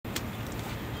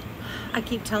I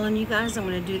keep telling you guys I'm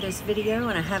going to do this video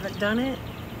and I haven't done it.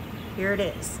 Here it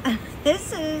is.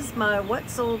 This is my what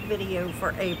sold video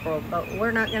for April, but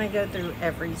we're not going to go through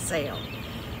every sale.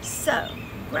 So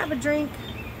grab a drink,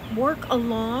 work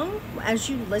along as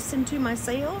you listen to my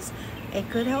sales. It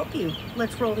could help you.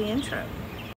 Let's roll the intro.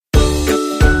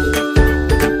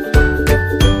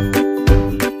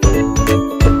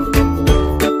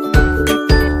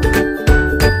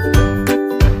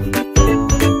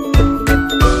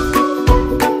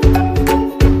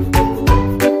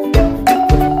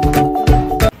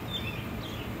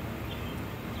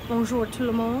 Bonjour tout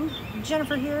le monde.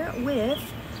 Jennifer here with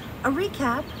a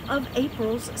recap of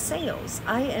April's sales.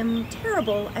 I am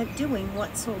terrible at doing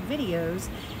what sold videos,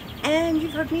 and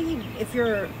you've heard me. If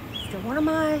you're one of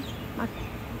my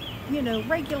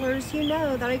regulars, you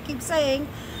know that I keep saying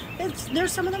they're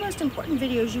some of the most important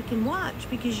videos you can watch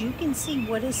because you can see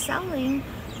what is selling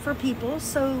for people,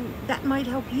 so that might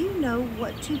help you know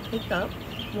what to pick up,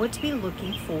 what to be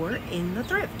looking for in the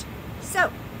thrift.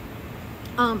 So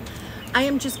I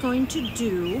am just going to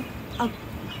do a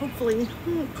hopefully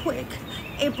quick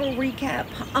April recap.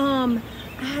 I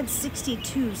had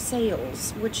 62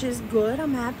 sales, which is good.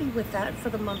 I'm happy with that for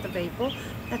the month of April.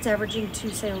 That's averaging 2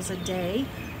 sales a day.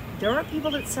 There are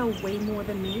people that sell way more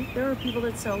than me. There are people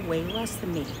that sell way less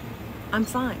than me. I'm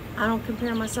fine. I don't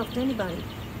compare myself to anybody.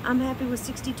 I'm happy with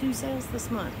 62 sales this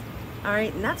month. All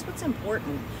right, and that's what's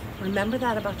important. Remember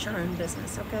that about your own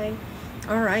business, okay?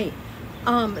 All right.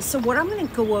 So what I'm going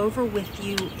to go over with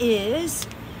you is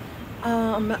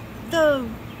the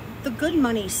good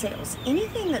money sales.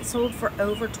 Anything that sold for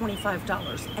over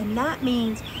 $25, and that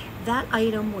means that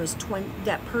item was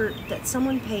that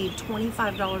someone paid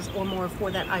 $25 or more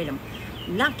for that item,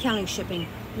 not counting shipping,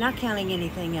 not counting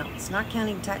anything else, not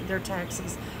counting their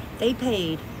taxes. They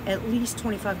paid at least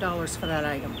 $25 for that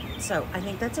item. So I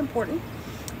think that's important.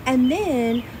 And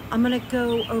then I'm going to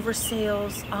go over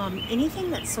sales, anything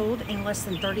that sold in less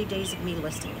than 30 days of me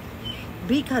listing it,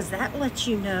 because that lets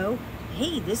you know,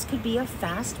 hey, this could be a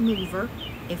fast mover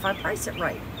if I price it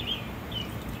right.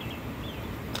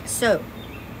 So,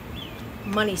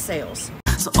 money sales.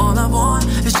 So all I want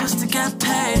is just to get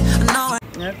paid.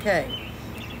 Okay,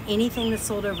 anything that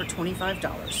sold over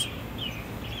 $25.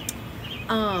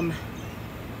 I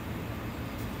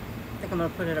think I'm going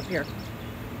to put it up here.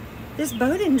 This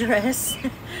Bowden dress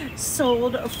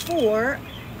sold for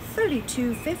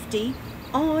 $32.50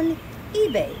 on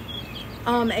eBay.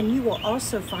 And you will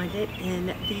also find it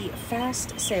in the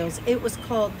fast sales. It was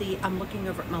called I'm looking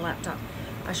over at my laptop.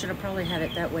 I should have probably had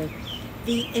it that way.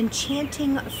 The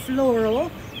Enchanting Floral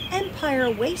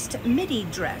Empire Waist Midi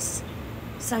Dress,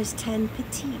 size 10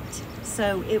 petite.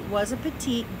 So it was a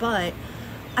petite, but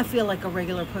I feel like a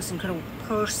regular person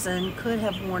could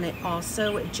have worn it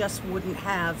also. It just wouldn't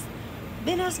have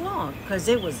been as long because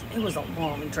it was a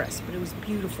long dress, but it was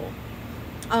beautiful.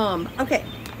 Okay,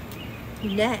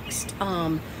 next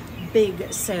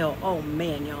big sale. Oh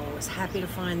man, y'all, I was happy to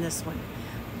find this one.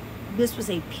 This was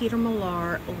a Peter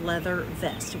Millar leather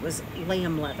vest. It was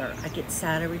lamb leather. I get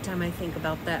sad every time I think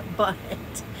about that, but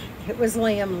it was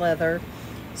lamb leather.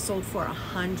 Sold for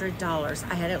 $100.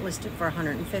 I had it listed for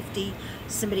 $150.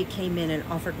 Somebody came in and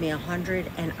offered me $100,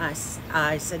 and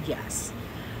I said yes.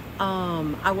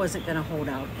 I wasn't going to hold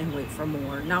out and wait for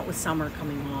more. Not with summer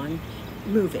coming on.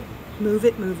 Move it. Move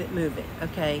it, move it, move it.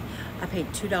 Okay. I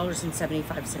paid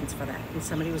 $2.75 for that, and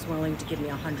somebody was willing to give me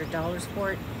 $100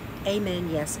 for it. Amen.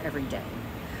 Yes, every day.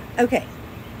 Okay.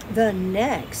 The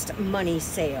next money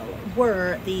sale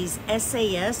were these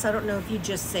SAS. I don't know if you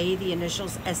just say the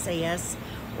initials SAS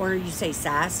or you say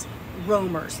SAS.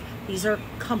 Roamers. These are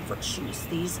comfort shoes.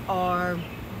 These are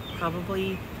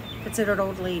probably considered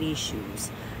old lady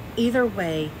shoes. Either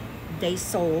way, they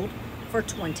sold for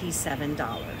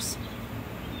 $27.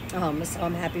 So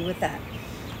I'm happy with that.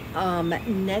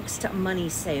 Next money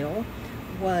sale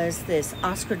was this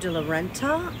Oscar de la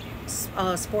Renta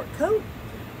sport coat.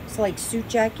 It's like suit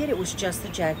jacket. It was just the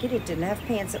jacket. It didn't have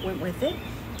pants that went with it.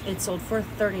 It sold for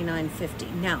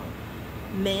 $39.50. Now,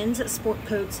 men's sport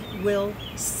coats will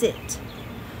sit,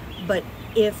 but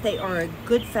if they are a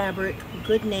good fabric,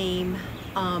 good name,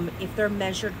 if they're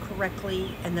measured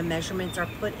correctly and the measurements are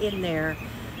put in there,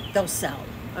 they'll sell.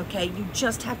 Okay, you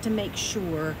just have to make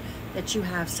sure that you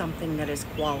have something that is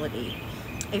quality.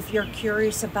 If you're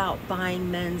curious about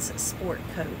buying men's sport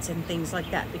coats and things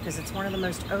like that, because it's one of the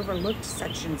most overlooked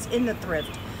sections in the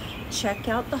thrift, check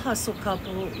out the Hustle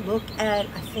Couple. Look at,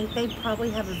 I think they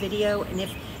probably have a video, and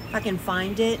if I can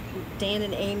find it, Dan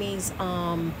and Amy's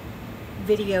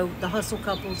video, the Hustle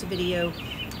Couple's video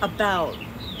about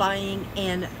buying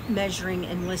and measuring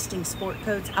and listing sport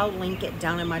coats. I'll link it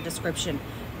down in my description.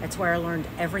 That's where I learned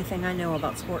everything I know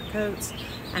about sport coats,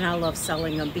 and I love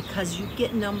selling them because you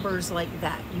get numbers like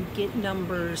that. You get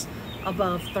numbers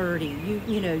above 30.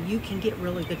 You know, you can get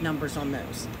really good numbers on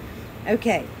those.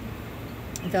 Okay,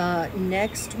 the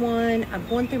next one, I'm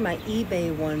going through my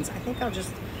eBay ones. I think I'll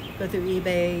just go through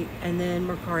eBay and then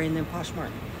Mercari and then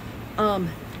Poshmark.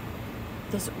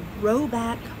 This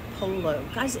Rhoback polo,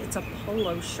 guys, it's a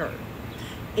polo shirt.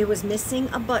 It was missing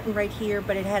a button right here,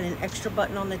 but it had an extra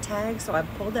button on the tag, so I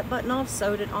pulled that button off,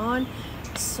 sewed it on,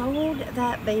 sold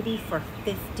that baby for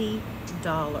 $50.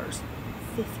 $50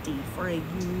 for a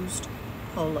used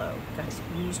polo, guys,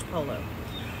 used polo.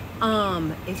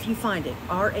 If you find it,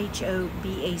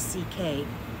 RHOBACK,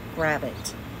 grab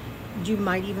it. You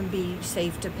might even be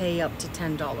safe to pay up to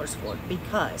 $10 for it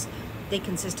because they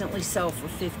consistently sell for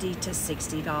 $50 to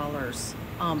 $60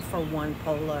 for one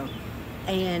polo.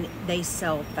 And they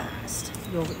sell fast.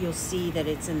 You'll see that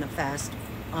it's in the fast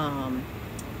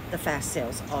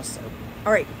sales also.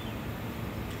 All right.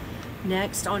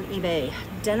 Next on eBay,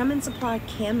 Denim & Supply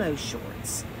camo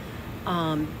shorts.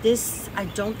 I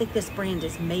don't think this brand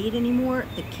is made anymore.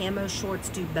 The camo shorts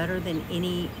do better than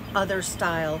any other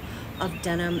style of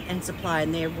Denim & Supply,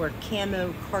 and they were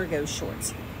camo cargo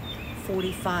shorts.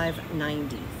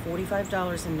 $45.90.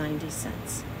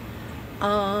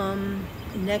 $45.90.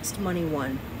 Next money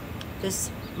one,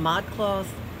 this ModCloth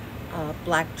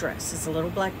black dress. It's a little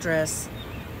black dress,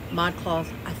 ModCloth.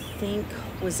 I think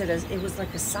it was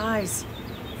like a size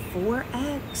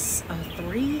 4X, a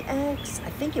 3X. I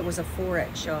think it was a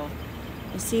 4X, y'all.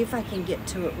 Let's see if I can get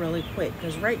to it really quick,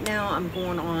 because right now I'm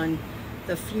going on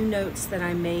the few notes that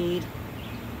I made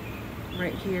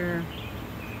right here.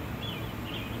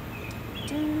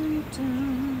 Dun,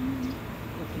 dun.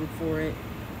 Looking for it.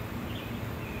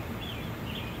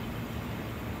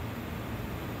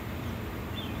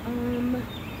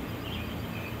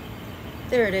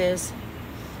 There it is.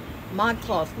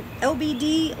 ModCloth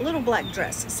LBD little black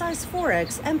dress, size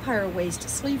 4X, empire waist,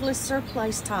 sleeveless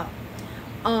surplice top.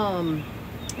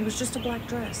 It was just a black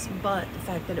dress, but the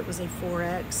fact that it was a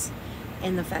 4X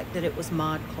and the fact that it was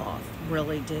ModCloth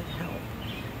really did help.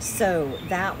 So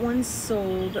that one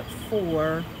sold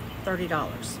for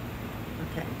 $30.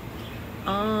 Okay.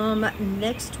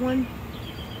 Next one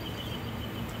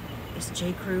is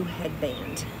J. Crew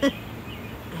headband. A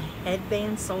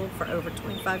headband sold for over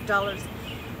 $25.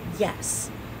 Yes,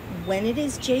 when it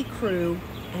is J. Crew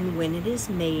and when it is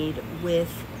made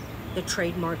with the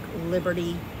trademark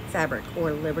Liberty fabric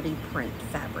or Liberty print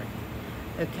fabric.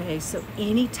 Okay, so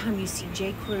anytime you see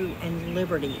J. Crew and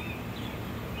Liberty,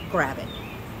 grab it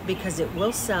because it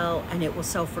will sell, and it will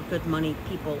sell for good money.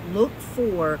 People look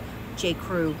for J.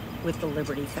 Crew with the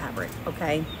Liberty fabric,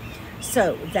 okay?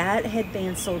 So that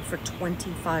headband sold for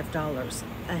 $25.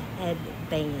 A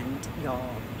headband,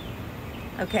 y'all.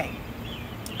 Okay.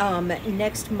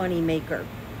 Next money maker,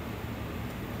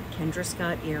 Kendra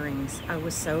Scott earrings. I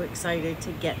was so excited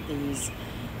to get these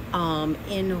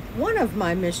in one of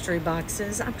my mystery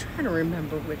boxes. I'm trying to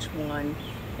remember which one.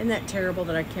 Isn't that terrible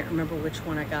that I can't remember which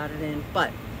one I got it in?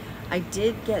 But I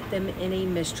did get them in a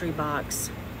mystery box,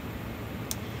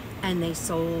 and they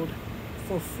sold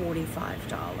for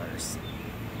 $45.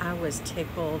 I was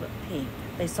tickled pink.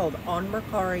 They sold on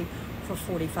Mercari for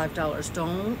 $45.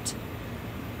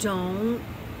 Don't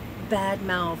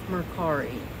badmouth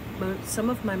Mercari. Some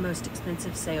of my most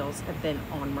expensive sales have been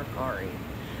on Mercari.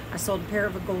 I sold a pair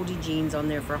of Goldie jeans on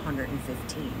there for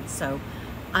 $115. So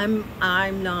I'm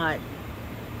not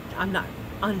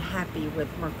unhappy with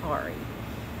Mercari.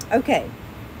 Okay.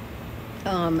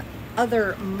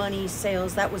 Other money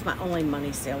sales. That was my only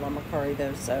money sale on Mercari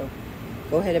though, so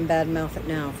go ahead and badmouth it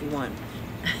now if you want.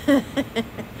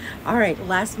 All right,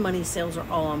 last money sales are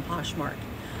all on Poshmark.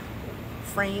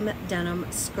 Frame denim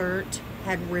skirt,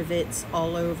 had rivets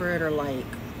all over it, or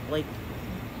like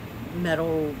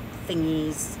metal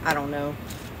thingies. I don't know.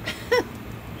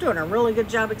 Doing a really good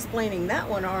job explaining that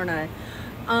one, aren't I?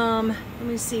 Let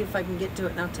me see if I can get to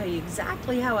it, and I'll tell you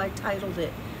exactly how I titled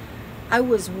it. I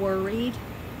was worried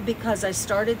because I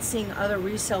started seeing other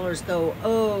resellers go,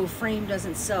 oh, frame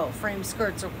doesn't sell. Frame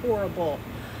skirts are horrible.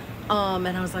 And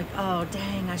I was like, oh,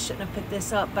 dang, I shouldn't have picked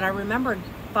this up. But I remembered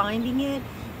finding it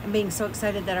and being so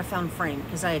excited that I found frame,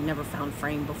 because I had never found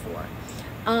frame before.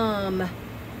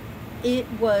 It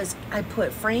was, I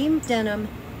put frame denim,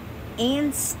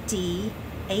 Anstee,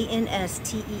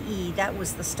 A-N-S-T-E-E, that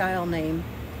was the style name.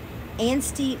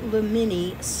 Anstee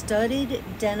Lumini studded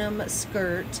denim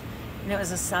skirt, and it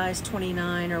was a size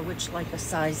 29, or which like a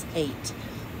size 8.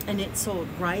 And it sold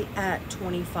right at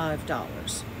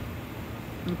 $25.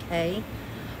 Okay.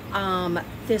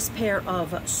 This pair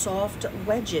of soft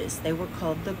wedges, they were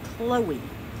called the Chloe.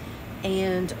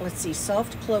 And let's see,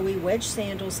 soft Chloe wedge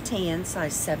sandals, tan,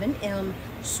 size 7M,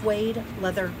 suede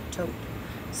leather taupe.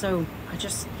 So I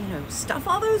just, stuff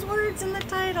all those words in the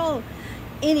title.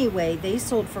 Anyway, they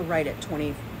sold for right at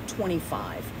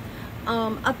 $25.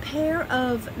 A pair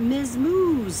of Ms.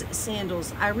 Moo's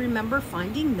sandals. I remember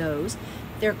finding those.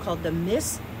 They're called the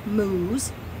Miss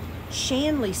Moo's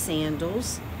Shanley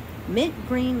sandals, mint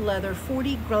green leather,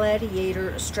 40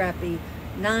 gladiator strappy,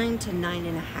 9 to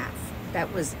 9.5.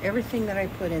 That was everything that I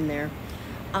put in there.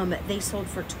 They sold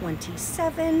for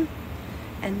 $27.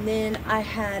 And then I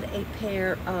had a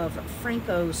pair of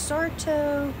Franco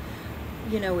Sarto.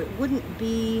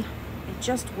 It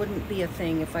just wouldn't be a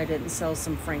thing if I didn't sell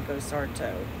some Franco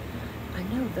Sarto. I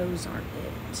know those aren't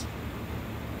it.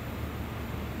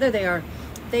 There they are.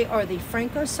 They are the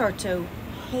Franco Sarto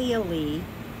Haley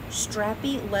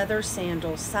strappy leather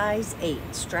sandal, size 8.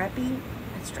 Strappy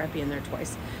in there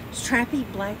twice.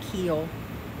 Strappy black heel,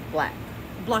 black.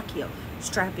 Block heel.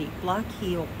 Strappy block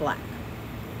heel, black.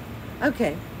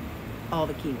 Okay, all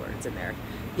the keywords in there.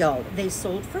 Y'all, they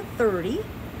sold for $30.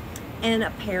 And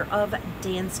a pair of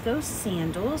Dansko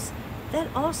sandals that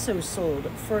also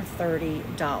sold for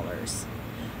 $30.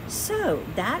 So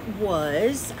that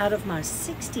was, out of my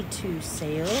 62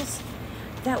 sales,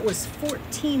 that was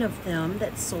 14 of them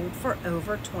that sold for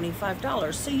over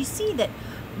 $25. So you see that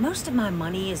most of my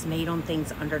money is made on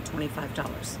things under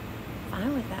 $25.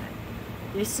 Fine with that.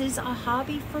 This is a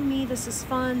hobby for me. This is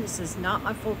fun. This is not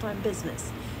my full-time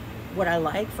business. Would I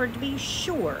like for it to be?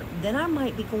 Sure. Then I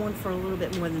might be going for a little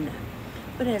bit more than that.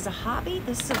 But as a hobby,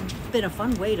 this has been a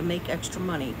fun way to make extra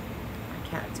money. My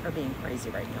cats are being crazy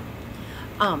right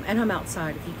now. And I'm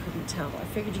outside, if you couldn't tell. I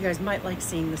figured you guys might like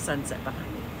seeing the sunset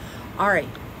behind me. All right,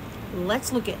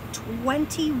 let's look at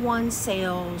 21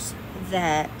 sales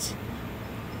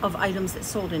of items that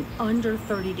sold in under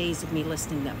 30 days of me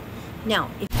listing them.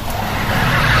 Now, if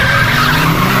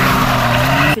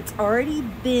it's already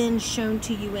been shown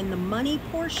to you in the money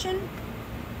portion,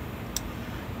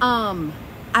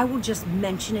 I will just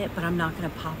mention it, but I'm not going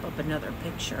to pop up another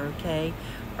picture, okay?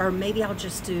 Or maybe I'll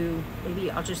just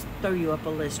throw you up a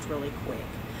list really quick.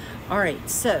 All right,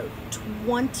 so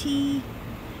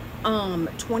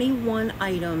 21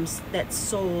 items that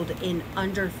sold in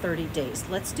under 30 days.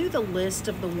 Let's do the list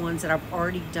of the ones that I've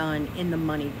already done in the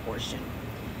money portion.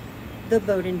 The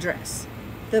Bowden dress,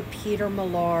 the Peter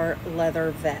Millar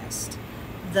leather vest,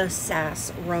 the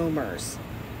Sass Roamers,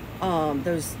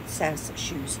 those Sass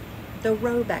shoes, the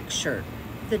Roback shirt,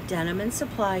 the Denim &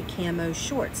 Supply camo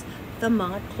shorts, the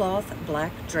ModCloth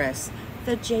black dress,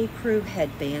 the J. Crew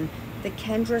headband, the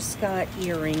Kendra Scott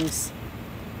earrings,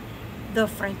 the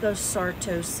Franco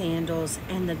Sarto sandals,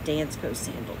 and the Dansko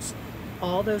sandals.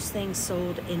 All those things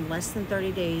sold in less than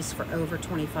 30 days for over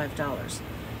 $25.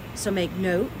 So make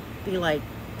note, be like,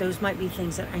 those might be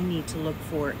things that I need to look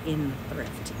for in the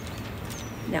thrift.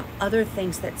 Now, other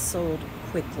things that sold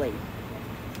quickly.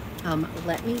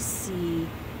 Let me see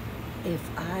if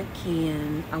I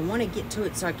want to get to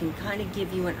it so I can kind of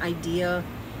give you an idea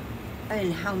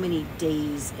and how many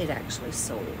days it actually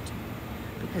sold,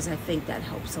 because I think that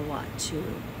helps a lot too.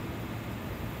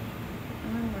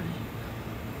 All right.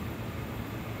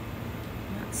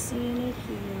 Not seeing it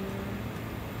here.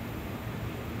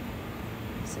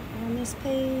 Is it on this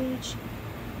page?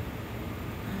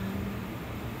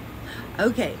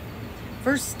 Okay.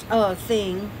 First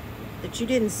thing that you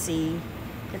didn't see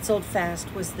that sold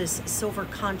fast was this silver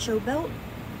concho belt.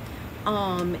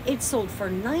 It sold for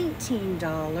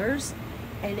 $19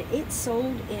 and it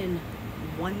sold in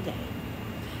one day.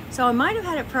 So I might have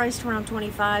had it priced around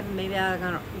 $25, and maybe I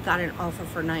got an offer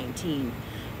for $19.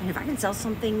 And if I can sell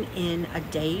something in a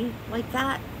day like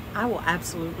that, I will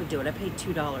absolutely do it. I paid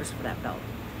 $2 for that belt.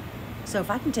 So if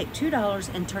I can take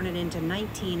 $2 and turn it into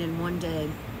 $19 in one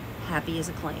day, happy as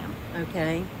a clam,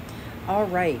 okay? All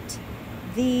right.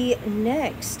 The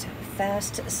next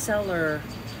fast seller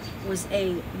was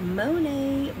a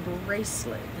Monet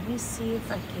bracelet. Let me see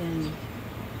if I can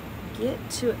get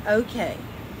to, okay.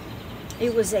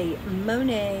 It was a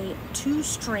Monet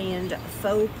 2-strand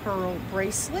faux pearl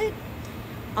bracelet.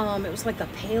 It was like a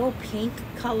pale pink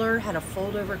color, had a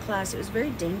fold-over clasp. It was very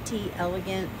dainty,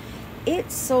 elegant.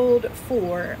 It sold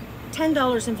for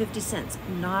 $10.50.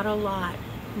 Not a lot,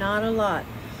 not a lot,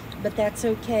 but that's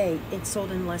okay. It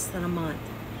sold in less than a month.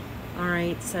 All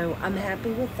right, so I'm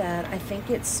happy with that. I think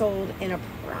it sold in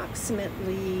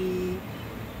approximately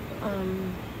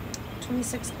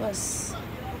 26 plus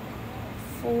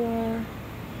 4.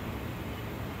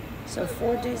 So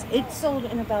 4 days. It sold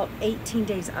in about 18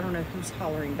 days. I don't know who's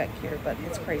hollering back here, but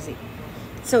it's crazy.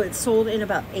 So it sold in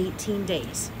about 18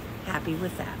 days. Happy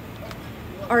with that.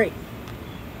 All right.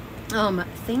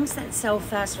 Things that sell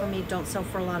fast for me don't sell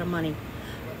for a lot of money.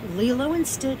 Lilo and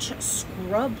Stitch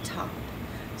scrub top.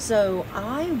 So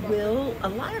I will, a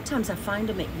lot of times I find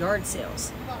them at yard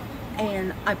sales,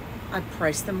 and I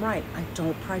price them right. I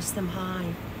don't price them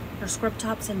high. They're scrub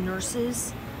tops, and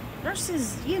nurses,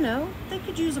 you know, they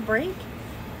could use a break.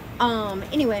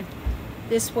 Anyway,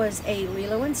 this was a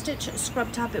Lilo and Stitch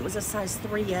scrub top. It was a size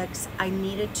 3X. I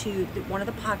needed to, one of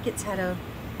the pockets had a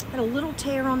little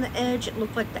tear on the edge. It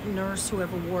looked like that nurse,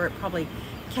 whoever wore it, probably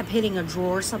kept hitting a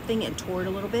drawer or something and tore it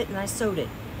a little bit, and I sewed it.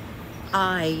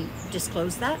 I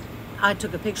disclosed that. I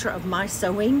took a picture of my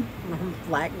sewing,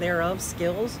 lack thereof,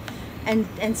 skills, and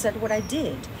said what I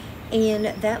did. And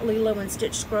that Lilo and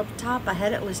Stitch scrub top, I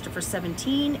had it listed for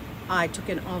 $17. I took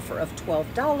an offer of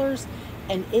 $12,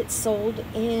 and it sold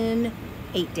in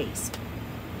 8 days.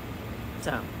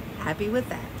 So, happy with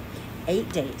that. 8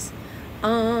 days.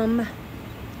 A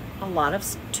lot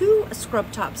of 2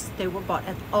 scrub tops, they were bought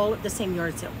all at the same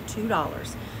yard sale, $2.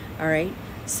 All right.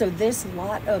 So this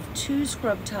lot of 2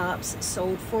 scrub tops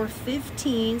sold for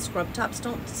 $15. Scrub tops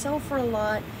don't sell for a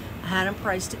lot. I had them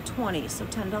priced at $20, so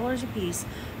 $10 a piece.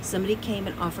 Somebody came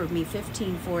and offered me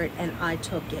 $15 for it, and I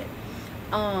took it.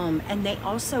 And they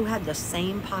also had the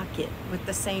same pocket with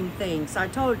the same thing. So I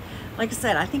told, like I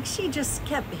said, I think she just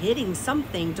kept hitting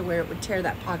something to where it would tear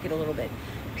that pocket a little bit.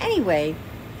 Anyway,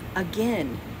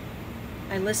 again,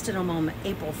 I listed them on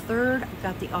April 3rd. I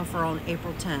got the offer on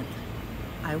April 10th.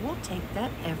 I will take that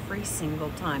every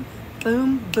single time.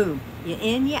 Boom, boom. You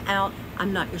in, you out.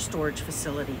 I'm not your storage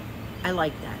facility. I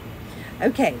like that.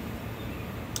 Okay.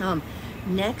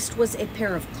 Next was a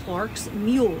pair of Clark's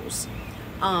Mules.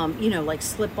 You know, like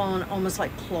slip-on, almost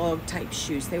like clog type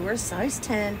shoes. They were a size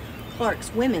 10.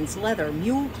 Clark's women's leather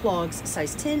mule clogs,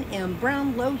 size 10M,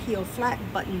 brown, low heel, flat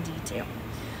button detail.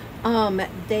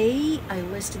 I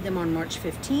listed them on March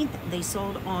 15th. They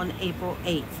sold on April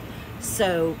 8th.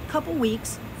 So couple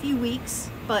weeks, few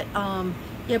weeks, but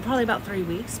yeah, probably about 3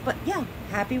 weeks. But yeah,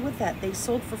 happy with that. They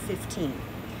sold for $15.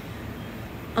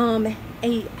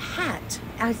 A hat.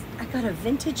 I got a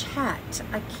vintage hat.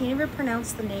 I can't even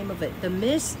pronounce the name of it. The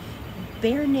Miss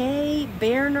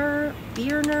Berner.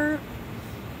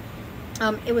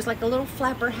 It was like a little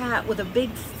flapper hat with a big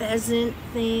pheasant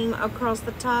thing across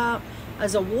the top. It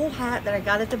was a wool hat that I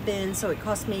got at the bin, so it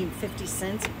cost me 50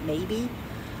 cents, maybe.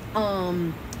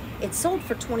 It sold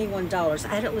for $21. I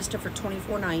had it listed for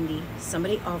 $24.90.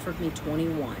 Somebody offered me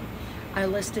 $21. I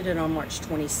listed it on March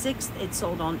 26th. It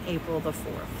sold on April the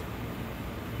 4th.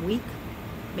 Week,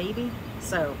 maybe.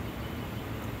 So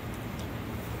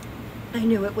I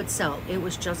knew it would sell. It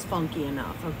was just funky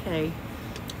enough, okay?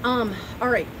 All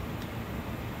right.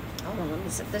 Hold on, let me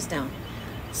set this down.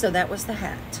 So that was the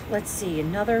hat. Let's see,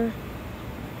 another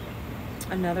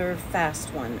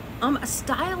fast one. A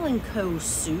Style & Co.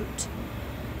 suit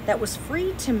that was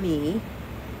free to me,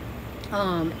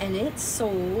 and it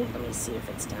sold, let me see if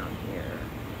it's down here.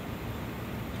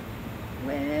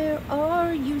 Where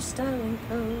are you, Style &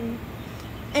 Co.?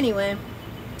 Anyway,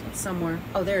 it's somewhere.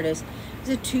 Oh, there it is. It's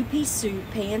a 2-piece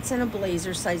suit, pants and a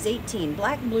blazer, size 18,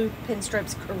 black, blue,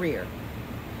 pinstripes, career.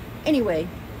 Anyway,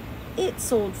 it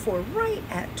sold for right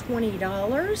at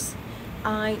 $20.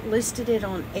 I listed it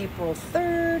on April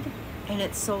 3rd, and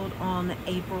it sold on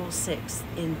April 6th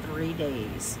in 3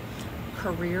 days.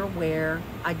 Career wear,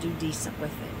 I do decent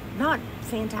with it. Not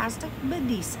fantastic, but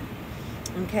decent.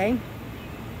 Okay?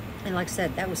 And like I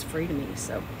said, that was free to me,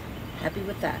 so happy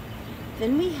with that.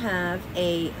 Then we have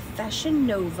a Fashion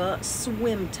Nova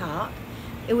swim top.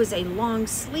 It was a long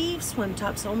sleeve swim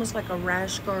top, so almost like a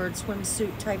rash guard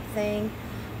swimsuit type thing.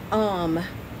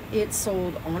 It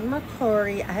sold on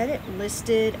Mercari. I had it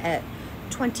listed at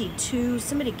 $22.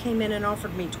 Somebody came in and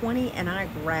offered me $20, and I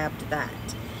grabbed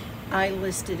that. I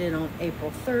listed it on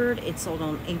April 3rd. It sold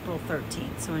on April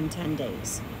 13th, so in 10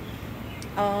 days.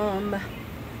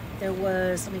 There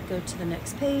was, let me go to the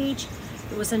next page.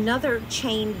 There was another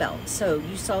chain belt. So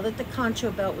you saw that the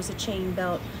Concho belt was a chain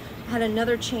belt. I had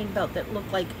another chain belt that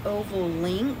looked like oval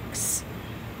links.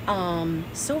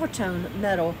 Silvertone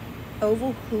metal,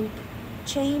 oval hoop,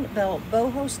 chain belt,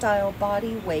 boho style,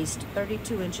 body, waist,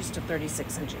 32 inches to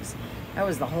 36 inches. That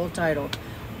was the whole title.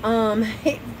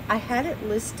 I had it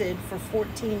listed for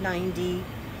 $14.90,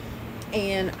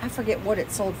 and I forget what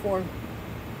it sold for,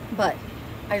 but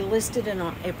I listed it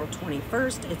on April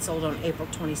 21st. It sold on April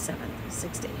 27th,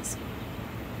 6 days.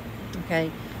 Okay,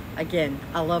 again,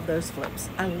 I love those flips.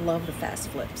 I love the fast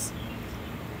flips.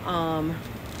 And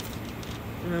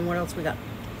then what else we got?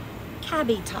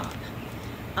 Cabbie top.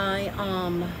 I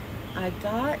don't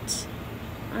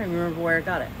remember where I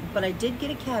got it, but I did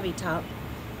get a cabbie top,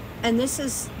 and this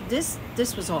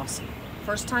was awesome.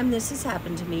 first time this has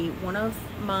happened to me, one of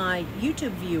my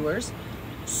YouTube viewers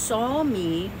saw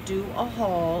me do a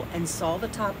haul and saw the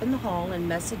top in the haul and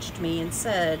messaged me and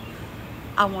said,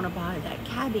 I want to buy that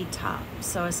cabbie top.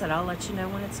 So I said, I'll let you know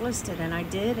when it's listed. And I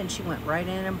did, and she went right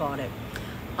in and bought it.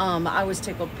 I was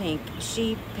tickled pink.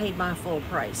 She paid my full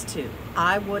price too.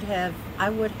 I would have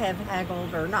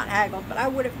haggled, or not haggled, but I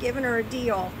would have given her a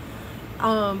deal.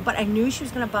 But I knew she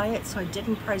was going to buy it, so I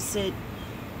didn't price it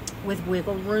with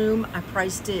wiggle room. I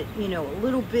priced it, you know, a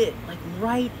little bit like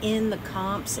right in the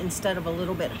comps instead of a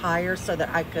little bit higher so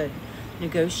that I could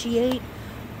negotiate.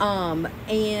 Yeah,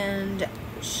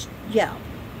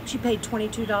 she paid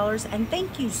 $22, and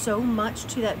thank you so much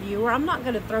to that viewer. I'm not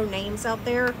going to throw names out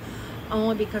there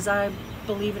only because I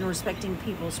believe in respecting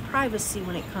people's privacy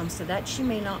when it comes to that. She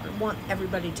may not want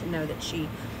everybody to know that she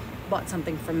bought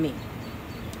something from me,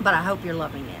 but I hope you're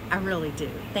loving it. I really do.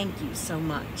 Thank you so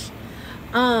much.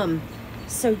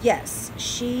 So yes,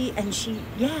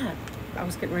 yeah, I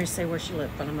was getting ready to say where she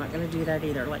lived, but I'm not going to do that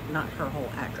either. Like, not her whole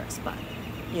address, but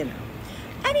you know.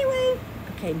 Anyway,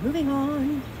 okay, moving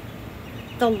on.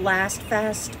 The last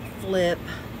fast flip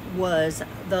was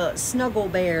the Snuggle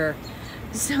Bear.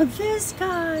 So this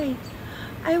guy,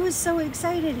 I was so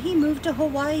excited. He moved to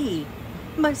Hawaii.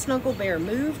 My Snuggle Bear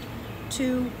moved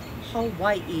to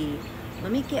Hawaii.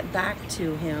 Let me get back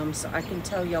to him so I can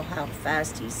tell y'all how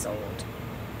fast he sold.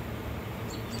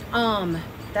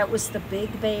 That was the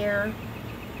big bear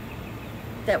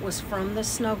that was from the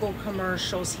Snuggle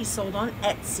commercials. He sold on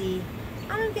Etsy.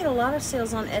 I don't get a lot of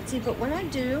sales on Etsy, but when I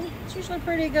do, it's usually a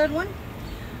pretty good one.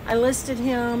 I listed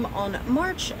him on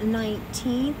March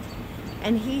 19th,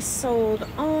 and he sold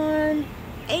on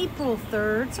April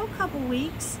 3rd, so a couple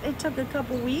weeks. It took a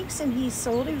couple weeks, and he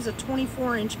sold. He was a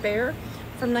 24-inch bear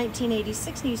from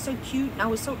 1986, and he's so cute, and I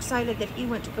was so excited that he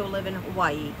went to go live in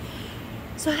Hawaii.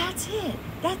 So that's it.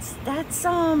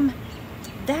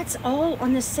 That's all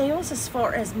on the sales as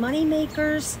far as money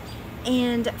makers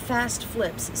and fast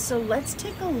flips. So let's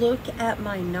take a look at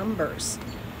my numbers.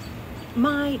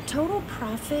 My total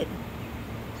profit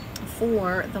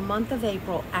for the month of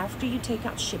April, after you take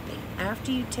out shipping,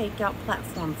 after you take out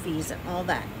platform fees and all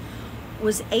that,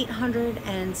 was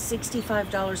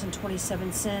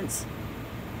 $865.27.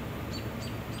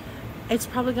 It's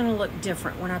probably going to look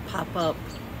different when I pop up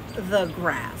the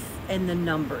graph and the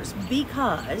numbers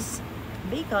because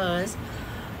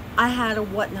I had a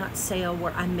whatnot sale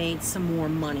where I made some more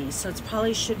money. So it's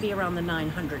probably should be around the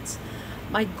 900s.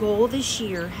 My goal this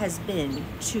year has been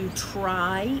to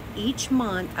try each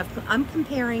month. I'm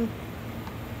comparing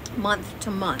month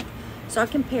to month. So I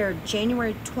compared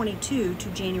January 22 to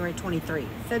January 23,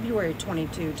 February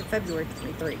 22 to February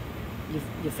 23.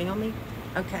 You feel me?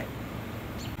 Okay.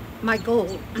 My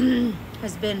goal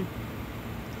has been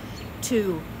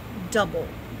to double.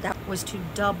 That was to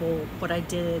double what I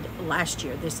did last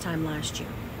year, this time last year.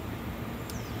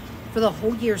 For the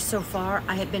whole year so far,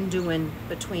 I have been doing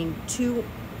between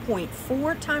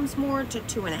 2.4 times more to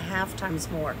 2.5 times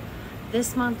more.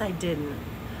 This month I didn't.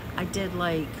 I did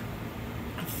like,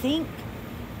 I think,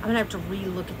 I'm gonna have to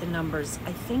re-look at the numbers.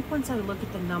 I think once I look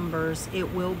at the numbers,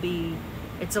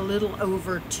 it's a little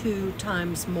over 2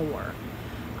 times more.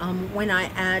 When I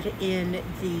add in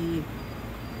the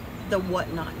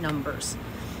whatnot numbers.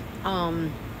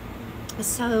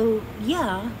 So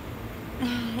yeah,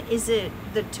 is it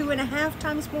the 2.5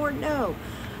 times more? No,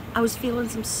 I was feeling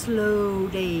some slow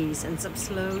days and some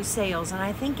slow sales, and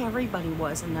I think everybody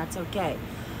was, and that's okay.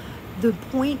 The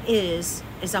point is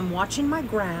I'm watching my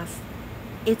graph.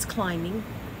 It's climbing.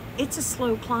 It's a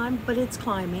slow climb, but it's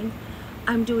climbing.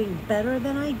 I'm doing better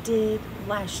than I did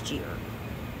last year.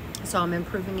 So I'm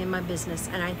improving in my business,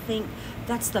 and I think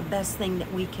that's the best thing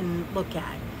that we can look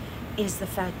at, is the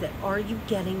fact that, are you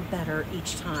getting better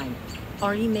each time?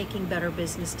 Are you making better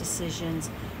business decisions?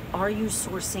 Are you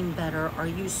sourcing better? Are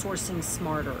you sourcing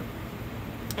smarter?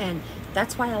 And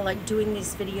that's why I like doing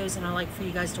these videos, and I like for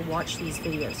you guys to watch these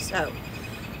videos. So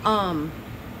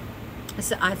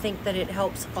I think that it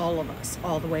helps all of us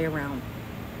all the way around.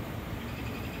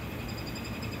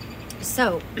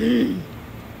 So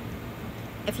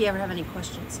if you ever have any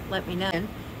questions, let me know.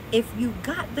 If you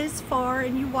got this far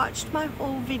and you watched my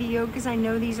whole video, because I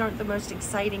know these aren't the most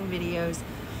exciting videos,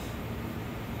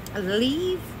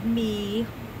 leave me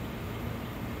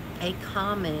a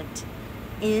comment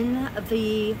in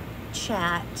the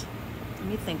chat. Let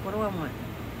me think, what do I want?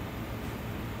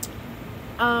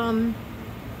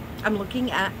 I'm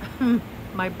looking at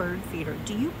my bird feeder.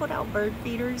 Do you put out bird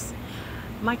feeders?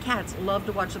 My cats love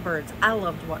to watch the birds. I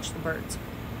love to watch the birds.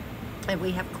 And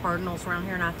we have cardinals around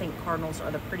here, and I think cardinals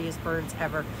are the prettiest birds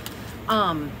ever.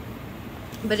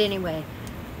 But anyway,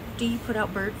 Do you put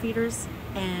out bird feeders?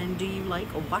 And do you like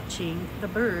watching the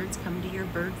birds come to your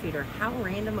bird feeder? How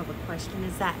random of a question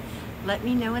is that? Let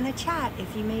me know in the chat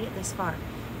if you made it this far.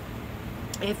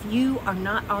 If you are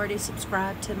not already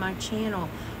subscribed to my channel,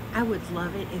 I would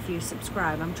love it if you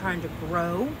subscribe. I'm trying to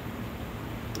grow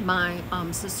my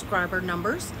subscriber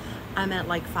numbers. I'm at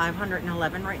like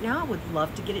 511 right now. I would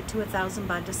love to get it to 1,000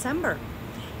 by December.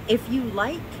 If you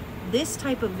like this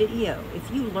type of video,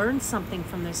 if you learned something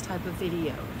from this type of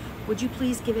video, would you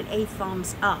please give it a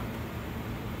thumbs up?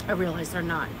 I realize they're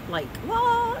not like,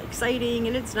 wow, exciting,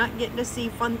 and it's not getting to see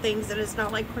fun things, and it's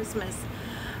not like Christmas.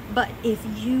 But if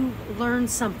you learn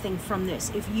something from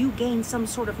this, if you gain some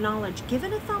sort of knowledge, give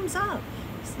it a thumbs up,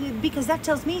 because that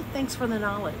tells me thanks for the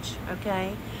knowledge,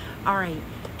 okay? All right,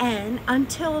 and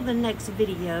until the next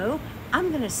video,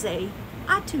 I'm gonna say,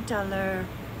 à tout à l'heure,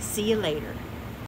 see you later.